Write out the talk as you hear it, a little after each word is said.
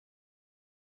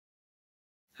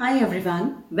Hi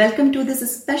everyone, welcome to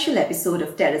this special episode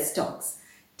of Terrace Talks.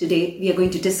 Today we are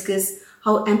going to discuss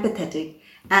how empathetic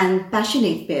and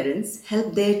passionate parents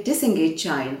help their disengaged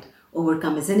child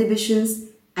overcome his inhibitions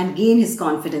and gain his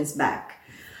confidence back.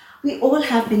 We all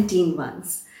have been teen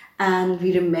once and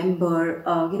we remember,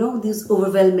 these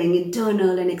overwhelming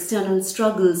internal and external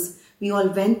struggles we all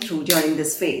went through during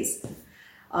this phase.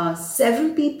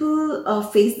 Several people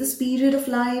face this period of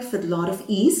life with a lot of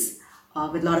ease,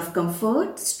 with a lot of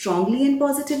comfort, strongly and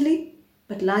positively.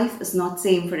 But life is not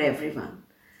same for everyone.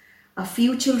 A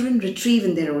few children retrieve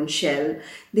in their own shell.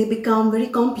 They become very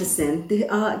complacent.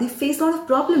 They face a lot of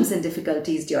problems and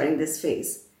difficulties during this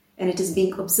phase. And it is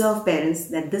being observed, parents,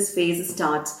 that this phase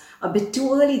starts a bit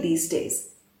too early these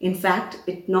days. In fact,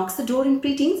 it knocks the door in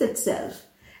preteens itself.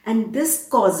 And this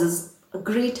causes a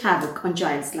great havoc on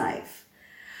child's life.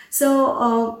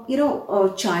 So,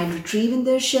 a child retrieve in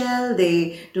their shell,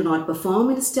 they do not perform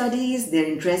in studies, their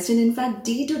interest in fact,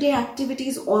 day-to-day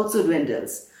activities also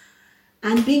dwindles.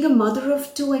 And being a mother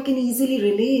of two, I can easily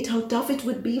relate how tough it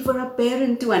would be for a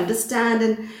parent to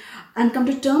understand and come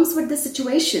to terms with the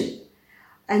situation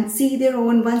and see their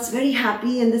own once very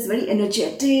happy and this very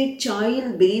energetic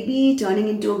child, baby, turning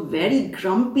into a very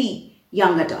grumpy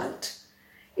young adult.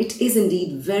 It is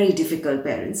indeed very difficult,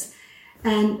 parents.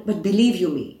 But believe you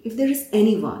me, if there is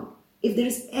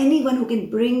anyone who can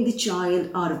bring the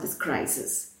child out of this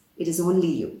crisis, it is only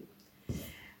you.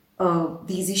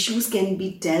 These issues can be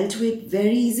dealt with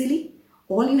very easily.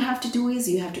 All you have to do is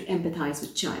you have to empathize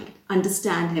with child,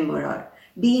 understand him or her,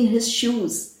 be in his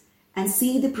shoes and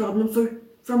see the problem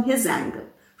from his angle,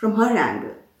 from her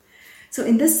angle. So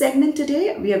in this segment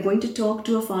today, we are going to talk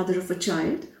to a father of a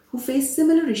child who faced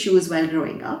similar issues while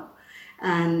growing up,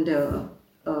 and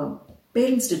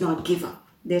parents did not give up.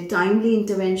 Their timely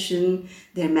intervention,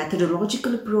 their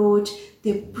methodological approach,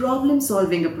 their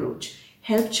problem-solving approach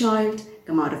helped child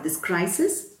come out of this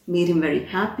crisis, made him very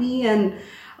happy and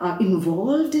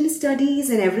involved in studies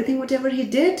and everything, whatever he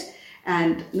did.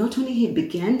 And not only he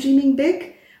began dreaming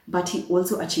big, but he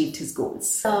also achieved his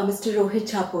goals. Mr. Rohit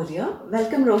Chapolia.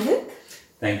 Welcome, Rohit.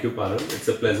 Thank you, Parul. It's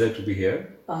a pleasure to be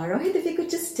here. Rohit, if you could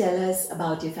just tell us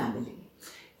about your family.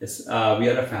 Yes, we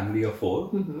are a family of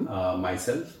four.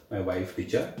 Myself, my wife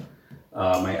Richa,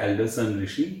 my elder son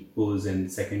Rishi, who is in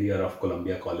second year of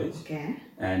Columbia College,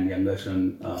 and younger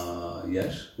son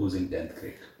Yash, who's in 10th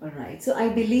grade. All right. So I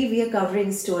believe we are covering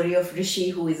the story of Rishi,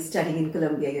 who is studying in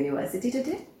Columbia University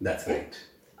today. That's right.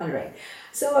 All right.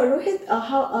 So Rohit,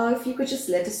 if you could just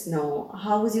let us know,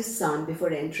 how was your son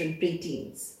before entering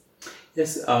preteens?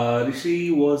 Yes, Rishi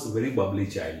was a very bubbly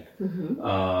child.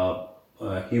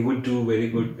 He would do very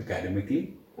good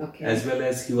academically, as well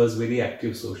as he was very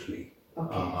active socially.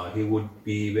 He would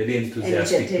be very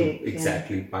enthusiastic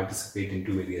to participate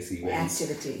into various events,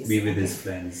 activities, be with his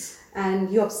friends.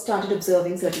 And you have started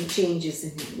observing certain changes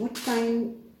in him. What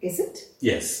kind is it?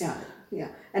 Yes. Yeah.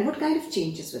 And what kind of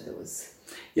changes were those?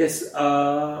 Yes.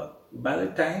 By the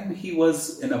time he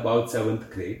was in about 7th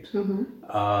grade,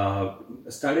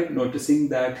 started noticing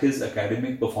that his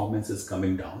academic performance is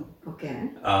coming down.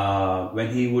 When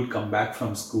he would come back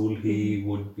from school, he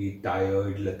would be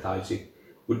tired, lethargic,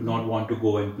 would not want to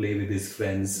go and play with his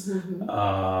friends.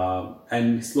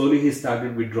 And slowly he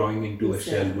started withdrawing into a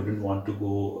shell, wouldn't want to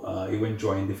go even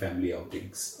join the family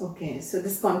outings. Okay, so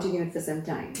this continued for some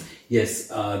time. Yes,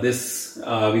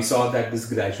 we saw that this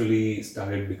gradually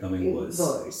started becoming worse.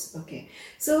 Okay.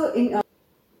 So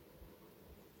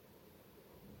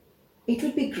it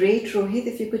would be great, Rohit,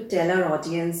 if you could tell our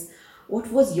audience what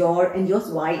was your and your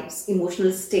wife's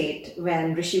emotional state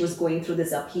when Rishi was going through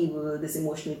this upheaval, this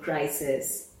emotional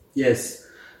crisis? Yes,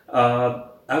 I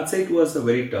would say it was a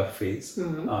very tough phase.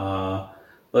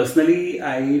 Personally,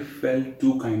 I felt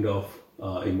two kind of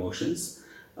emotions.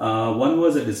 One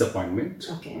was a disappointment.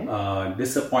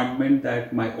 Disappointment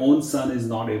that my own son is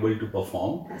not able to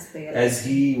perform as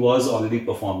he was already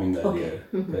performing earlier.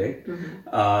 Right?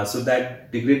 So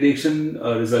that degradation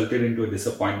resulted into a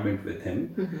disappointment with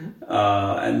him.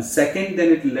 And second,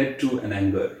 then it led to an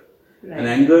anger. An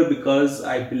anger because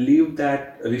I believe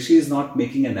that Rishi is not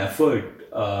making an effort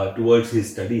towards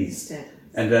his studies.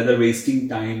 And rather wasting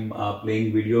time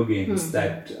playing video games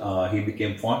that he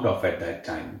became fond of at that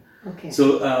time.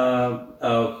 So,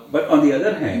 but on the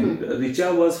other hand,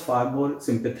 Richa was far more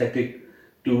sympathetic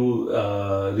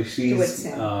to Rishi's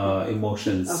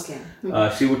emotions.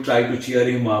 She would try to cheer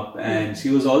him up, and she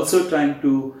was also trying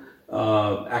to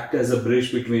act as a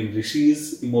bridge between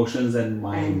Rishi's emotions and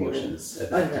my emotions.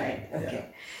 At that time. Okay.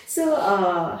 So,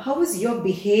 how was your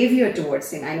behavior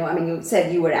towards him? You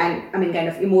said you were, kind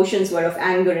of emotions were of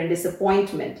anger and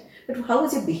disappointment. But how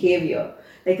was your behavior,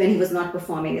 like when he was not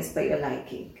performing as per your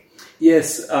liking?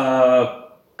 Yes,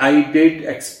 I did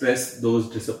express those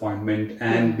disappointment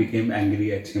and became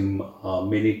angry at him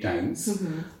many times.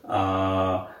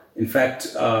 In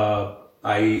fact,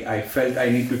 I felt I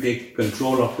need to take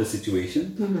control of the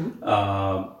situation.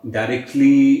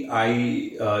 Directly, I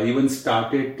even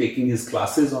started taking his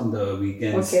classes on the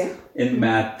weekends in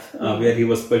math, where he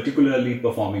was particularly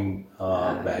performing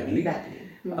badly.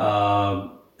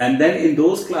 And then in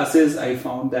those classes, I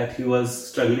found that he was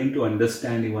struggling to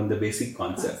understand even the basic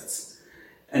concepts.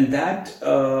 And that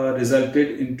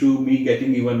resulted into me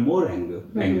getting even more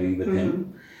angry with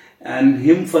him, and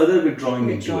him further withdrawing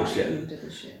into a shell.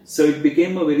 So it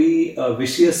became a very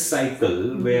vicious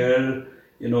cycle where,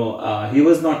 he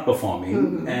was not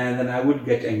performing, and then I would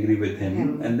get angry with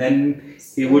him, and then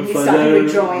he would further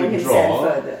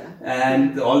withdraw,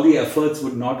 and all the efforts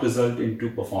would not result into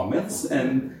performance,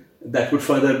 and that would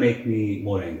further make me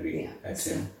more angry at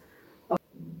him.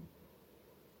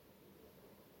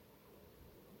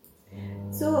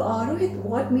 So, Rohit,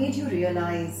 what made you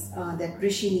realize that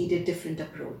Rishi needed different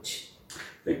approach?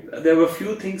 There were a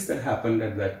few things that happened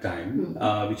at that time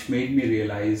which made me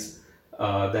realize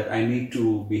that I need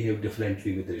to behave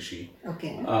differently with Rishi.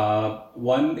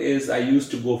 One is I used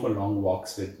to go for long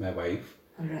walks with my wife,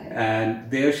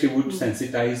 and there she would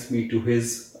sensitize me to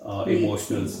his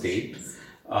emotional state.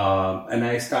 And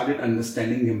I started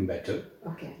understanding him better.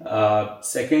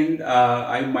 Second,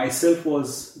 I myself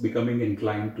was becoming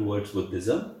inclined towards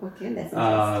Buddhism. That's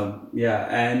interesting.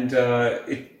 And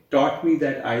it taught me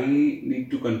that I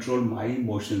need to control my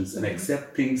emotions and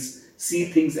accept things, see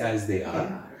things as they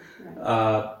are.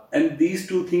 And these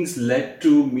two things led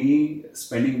to me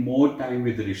spending more time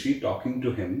with Rishi, talking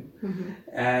to him,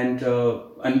 and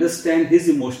understand his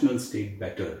emotional state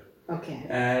better.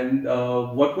 And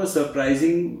what was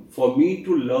surprising for me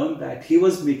to learn that he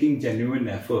was making genuine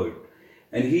effort,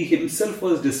 and he himself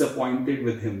was disappointed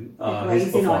with him,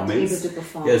 his performance.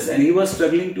 Yes, and he was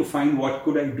struggling to find what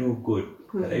could I do good.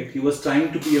 Right? He was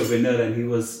trying to be a winner, and he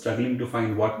was struggling to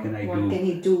find what can I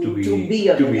do to be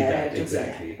a winner. That.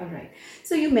 Exactly. All right.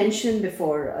 So you mentioned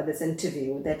before this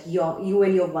interview that you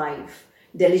and your wife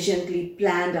diligently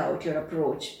planned out your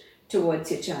approach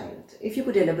towards your child. If you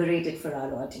could elaborate it for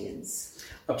our audience.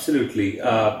 Absolutely.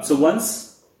 So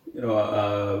once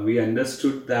we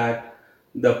understood that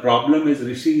the problem is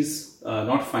Rishi's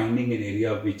not finding an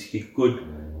area which he could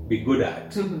be good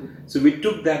at. So we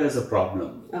took that as a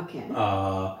problem.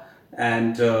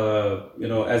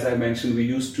 As I mentioned, we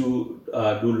used to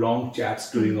do long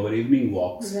chats during our evening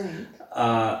walks.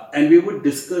 And we would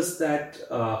discuss that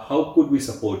how could we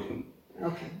support him.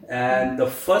 And the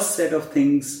first set of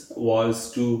things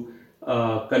was to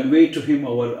convey to him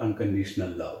our unconditional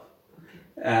love.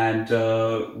 And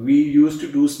we used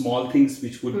to do small things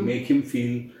which would make him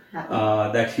feel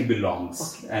that he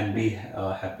belongs and be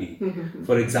happy.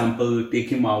 For example, take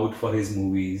him out for his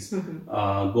movies,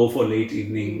 go for late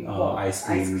evening ice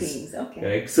creams.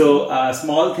 Right? So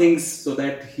small things so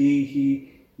that he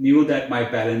knew that my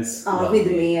parents are with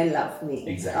me and love me.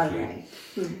 Exactly.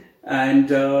 And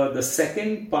the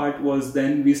second part was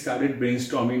then we started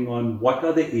brainstorming on what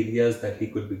are the areas that he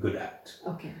could be good at.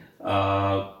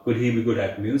 Could he be good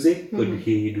at music? Could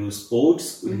he do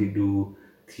sports? Could he do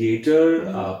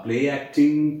theater, play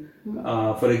acting?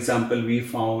 For example, we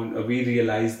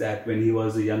realized that when he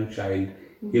was a young child,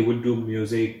 he would do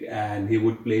music and he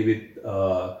would play with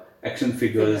action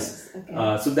figures.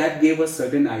 So that gave us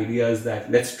certain ideas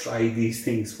that let's try these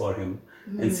things for him.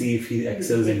 And see if he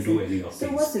excels into any of these.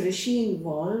 So was Rishi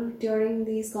involved during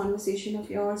these conversations of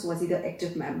yours? Was he the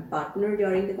active partner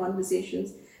during the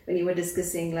conversations when you were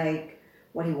discussing like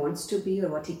what he wants to be or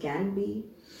what he can be?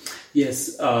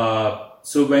 Yes.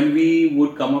 So when we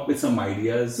would come up with some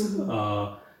ideas,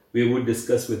 we would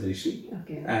discuss with Rishi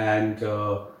and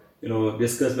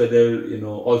discuss whether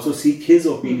also seek his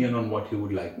opinion on what he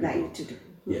would like to do.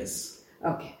 Yes.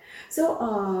 So,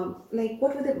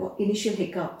 what were the initial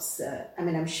hiccups?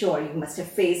 I'm sure you must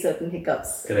have faced certain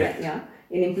hiccups in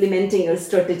implementing your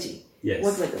strategy. Yes.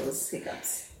 What were those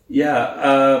hiccups?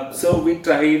 So we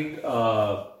tried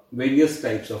various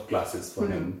types of classes for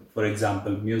him. For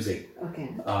example, music,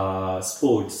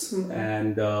 sports.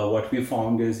 And what we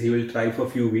found is he will try for a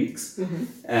few weeks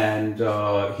and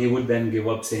he would then give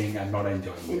up saying, I'm not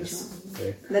enjoying this.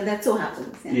 Right? That so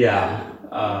happens.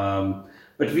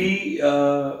 But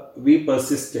we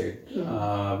persisted.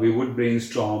 We would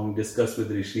brainstorm, discuss with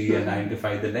Rishi, and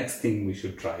identify the next thing we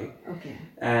should try.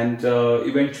 And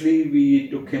eventually, we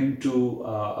took him to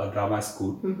a drama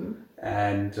school,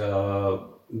 and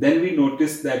then we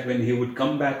noticed that when he would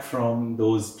come back from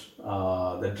those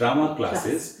the drama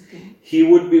classes, he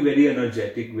would be very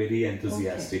energetic, very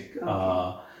enthusiastic.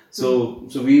 So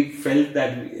we felt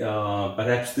that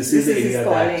perhaps this is the area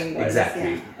that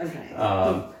exactly.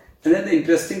 And then the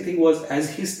interesting thing was,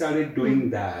 as he started doing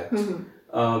that,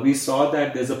 we saw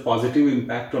that there's a positive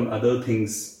impact on other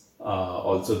things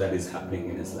also that is happening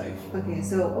in his life. Okay,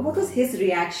 so what was his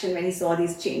reaction when he saw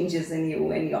these changes in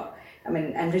you and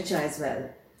and Richa as well?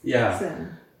 Yeah.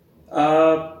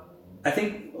 So. I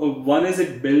think one is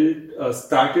it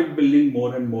started building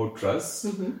more and more trust.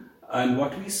 And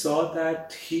what we saw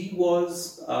that he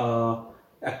was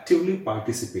actively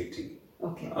participating.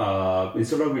 Okay.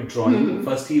 Instead of withdrawing,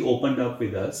 first he opened up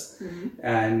with us,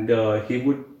 and he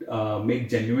would make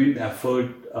genuine effort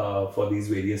for these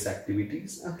various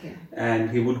activities. Okay. And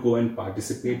he would go and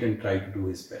participate and try to do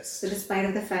his best. So despite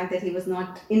of the fact that he was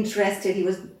not interested, he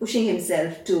was pushing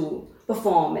himself to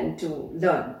perform and to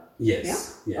learn.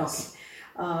 Yes. Yeah? Yes. Okay.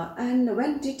 And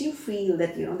when did you feel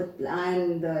that the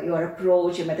plan, your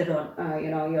approach, your method,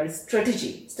 your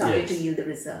strategy started to yield the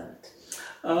result?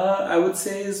 I would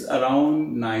say is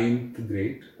around 9th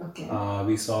grade. Okay.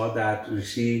 We saw that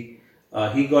Rishi,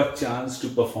 he got chance to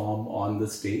perform on the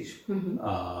stage,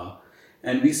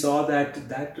 and we saw that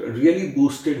really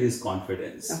boosted his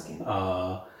confidence. Okay.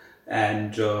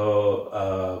 And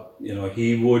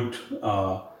he would.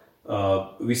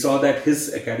 We saw that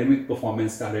his academic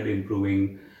performance started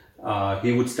improving.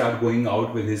 He would start going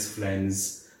out with his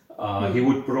friends. He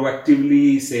would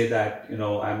proactively say that,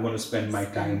 I'm going to spend my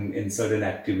time in certain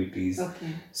activities.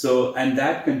 Okay. So, and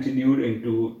that continued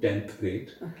into 10th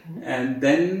grade. Okay. And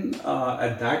then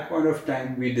at that point of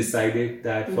time, we decided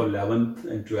that for 11th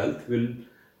and 12th, we'll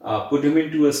put him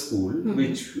into a school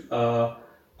which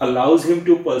allows him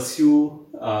to pursue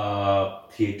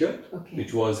theatre,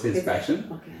 which was his passion.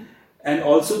 Okay. And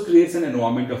also creates an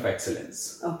environment of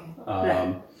excellence.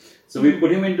 Okay. So we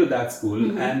put him into that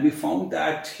school, and we found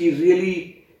that he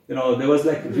really, there was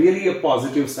really a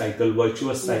positive cycle,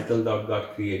 virtuous cycle that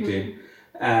got created.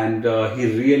 And he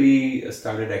really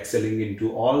started excelling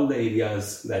into all the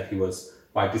areas that he was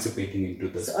participating into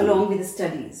the school. Along with the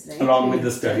studies, right? Along with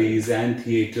the studies and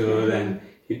theatre, and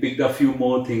he picked a few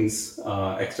more things,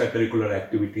 extracurricular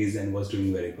activities, and was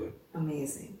doing very good.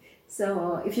 Amazing.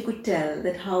 So, if you could tell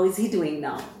that how is he doing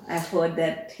now? I've heard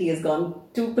that he has gone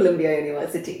to Columbia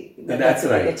University. That's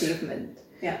right. Big achievement.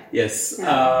 Yeah. Yes.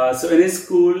 Yeah. So in his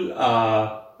school,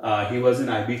 he was in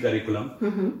IB curriculum.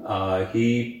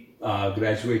 He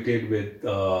graduated with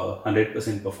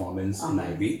 100% performance in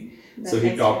IB. So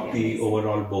he topped the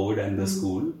overall board and the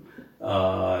school.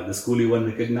 The school even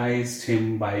recognized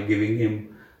him by giving him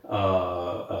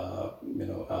a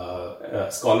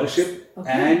scholarship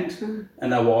and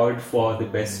an award for the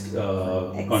best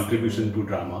contribution to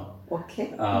drama.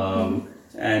 Okay.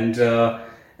 And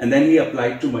then he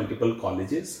applied to multiple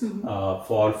colleges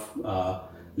for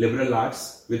liberal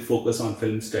arts with focus on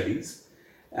film studies.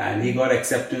 And he got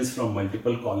acceptance from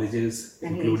multiple colleges,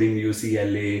 including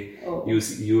UCLA,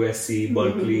 USC,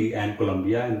 Berkeley, and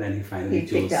Columbia. And then he finally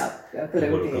chose to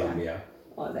go to Columbia.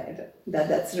 All right.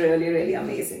 That's really, really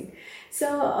amazing. So,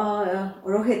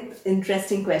 Rohit,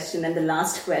 interesting question, and the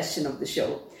last question of the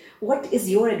show. What is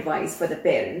your advice for the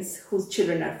parents whose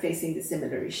children are facing the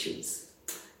similar issues?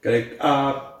 Correct.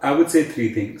 I would say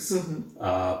 3 things.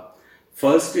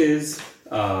 First is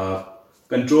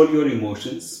control your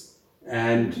emotions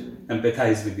and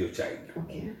empathize with your child.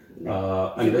 Okay.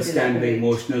 Understand the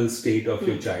emotional state of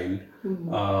your child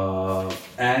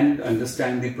and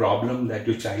understand the problem that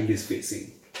your child is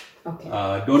facing. Okay.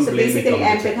 Don't so blame it on the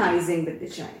child. So basically empathizing with the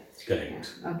child.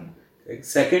 Correct. Yeah. Okay.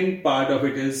 Second part of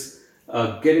it is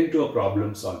get into a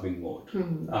problem solving mode.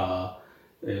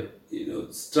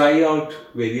 Try out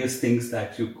various things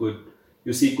that you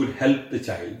could help the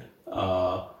child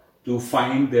to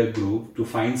find their groove, to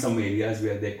find some areas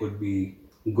where they could be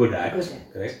good at.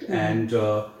 Correct? And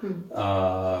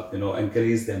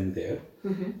encourage them there.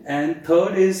 And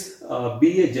third is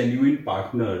be a genuine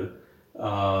partner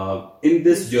in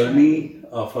this journey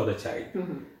for the child.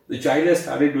 The child has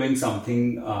started doing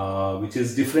something which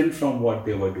is different from what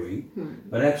they were doing,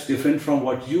 perhaps different from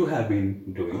what you have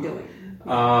been doing.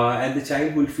 And the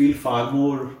child will feel far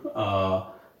more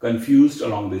confused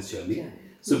along this journey.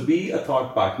 So be a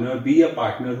thought partner, be a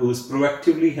partner who is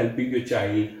proactively helping your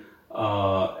child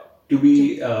to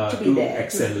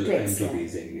excel into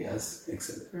these areas.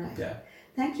 Excellent. Right. Yeah.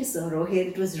 Thank you, sir, Rohit.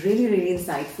 It was really, really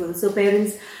insightful. So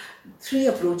parents, 3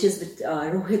 approaches that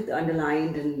Rohit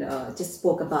underlined and just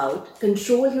spoke about.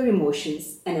 Control your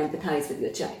emotions and empathize with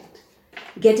your child.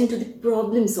 Get into the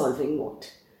problem-solving mode.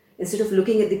 Instead of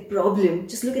looking at the problem,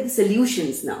 just look at the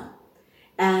solutions now.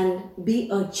 And be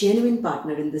a genuine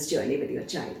partner in this journey with your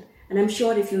child. And I'm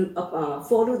sure if you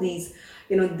follow these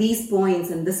points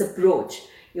and this approach,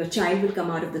 your child will come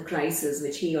out of the crisis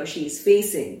which he or she is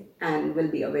facing and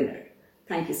will be a winner.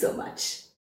 Thank you so much.